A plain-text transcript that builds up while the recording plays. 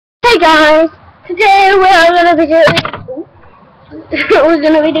Hey guys, today we are gonna be doing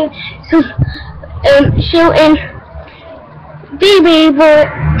some shooting BB but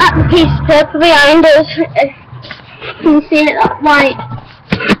at the piece of paper behind us. You can see it that white.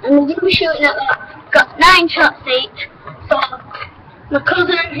 And we're gonna be shooting at that. Got 9 shots each. So my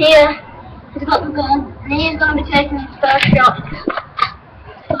cousin here has got the gun and he's gonna be taking his first shot.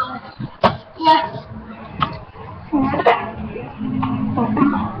 So yeah.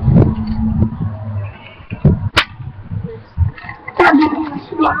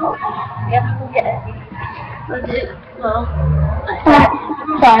 Yeah, we'll get it. We'll do it. Well,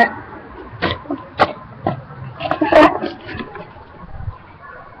 right.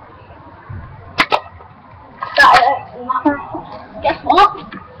 Guess what?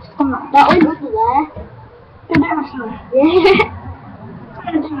 That one's over there. Yeah.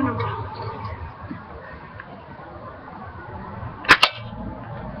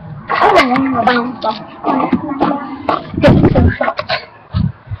 Bounce off. Get some shots.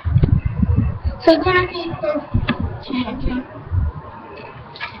 So we're gonna do changing.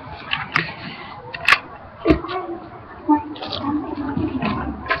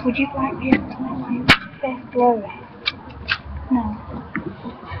 Would you like me to first blow it? No.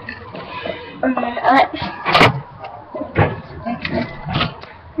 Alright.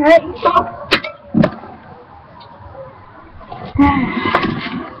 Right, stop.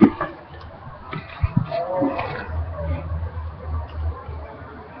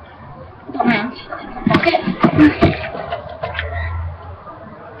 Okay.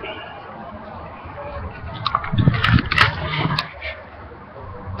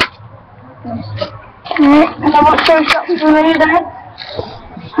 Alright, and I want 3 shots to do then.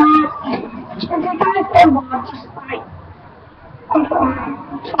 If you guys ever just like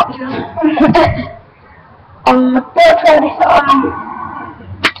I'm the first one is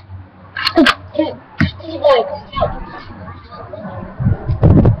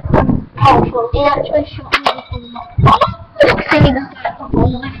powerful. He actually shot me from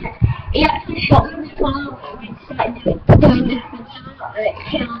he actually shot me from when he started doing different things like it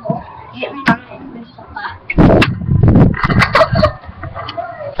killed. Hit me down and shot back.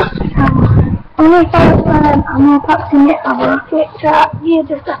 I'm gonna practicing it. I'm gonna switch out. You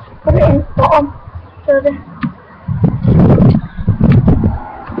just have to put it in the bottom. So the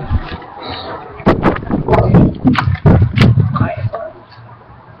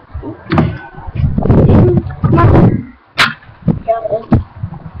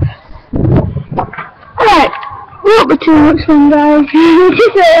alright, won't be too much fun, guys.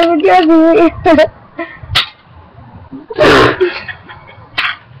 Just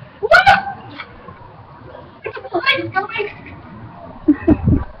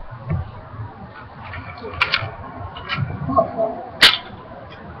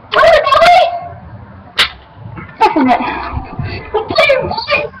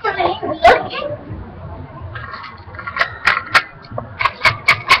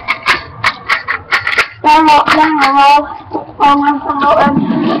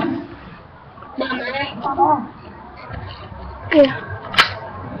yeah.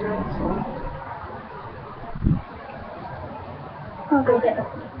 I'll go get it.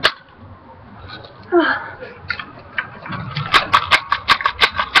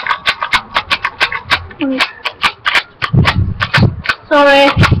 Sorry.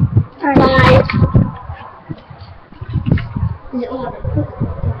 Alright. Is it on?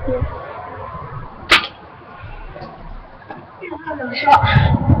 Yeah. Another shot.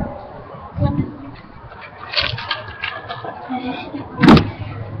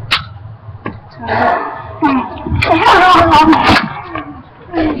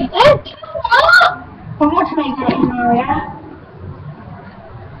 I'm going to make it in area.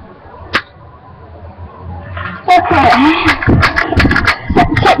 Okay.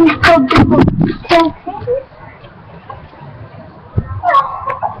 Technical difficulties.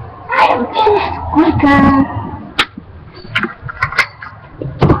 I am finished quicker.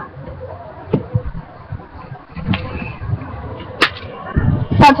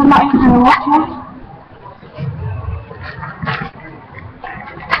 That's not even going to watch it.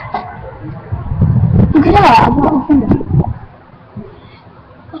 Yeah, I bought a finger.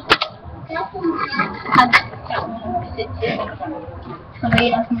 So he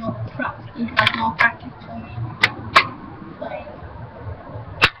has more practice.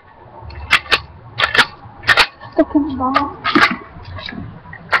 Second ball.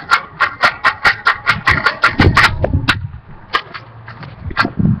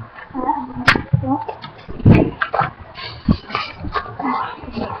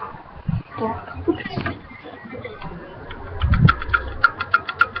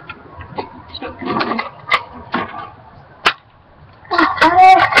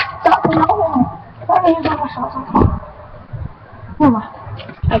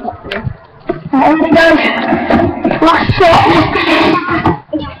 I got through. Right, here we go. Last shot.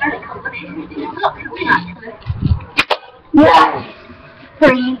 Yeah.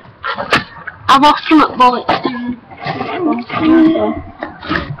 3. I've lost him at bullets.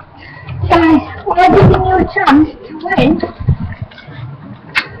 Guys, we're giving you a chance to win.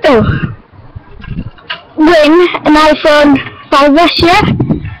 Win an iPhone 5S, yeah?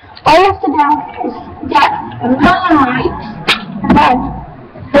 All you have to do is get 1 million likes, and then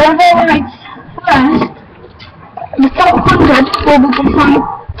whoever likes first, the top 100 will be decided,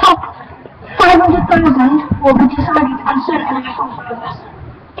 top 500,000 will be decided and sent an iPhone 5S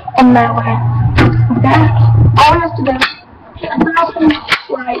on their way. Okay? All you have to do is hit 1,000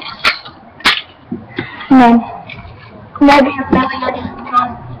 likes, and then maybe 1 million.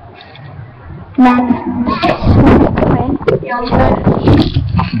 And then this will win the iPhone.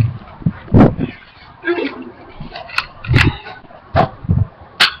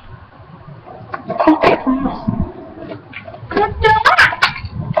 Okay, first. Could do that.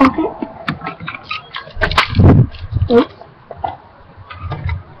 Okay. Oops.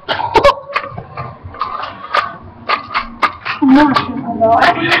 No, I shouldn't know it.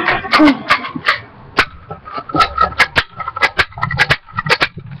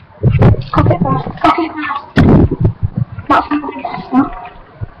 Okay, first. Okay, first. That's not the guess, no?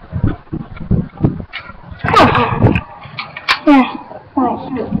 Oh. Yeah. Right,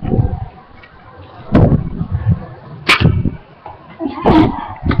 shoot.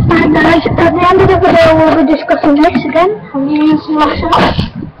 Right guys, at the end of the video we'll be discussing this again. Have you used some last shots?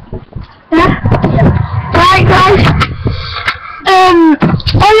 Yeah? Right guys,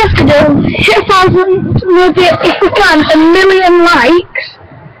 all you have to do, hit 1,000, maybe if we can, 1 million likes,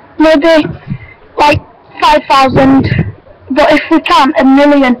 maybe like 5,000, but if we can, 1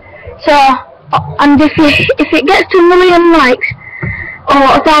 million. So, and if it gets to 1 million likes, or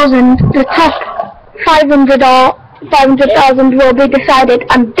 1,000, the top 500 or 500,000 will be decided,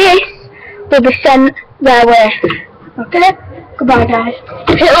 and this will be sent their way. Okay? Goodbye guys.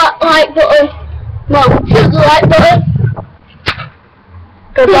 Hit that like button. No, shoot the like button.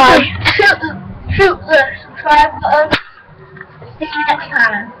 Goodbye. Shoot the subscribe button. See you next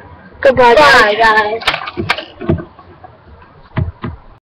time. Goodbye guys. Bye guys.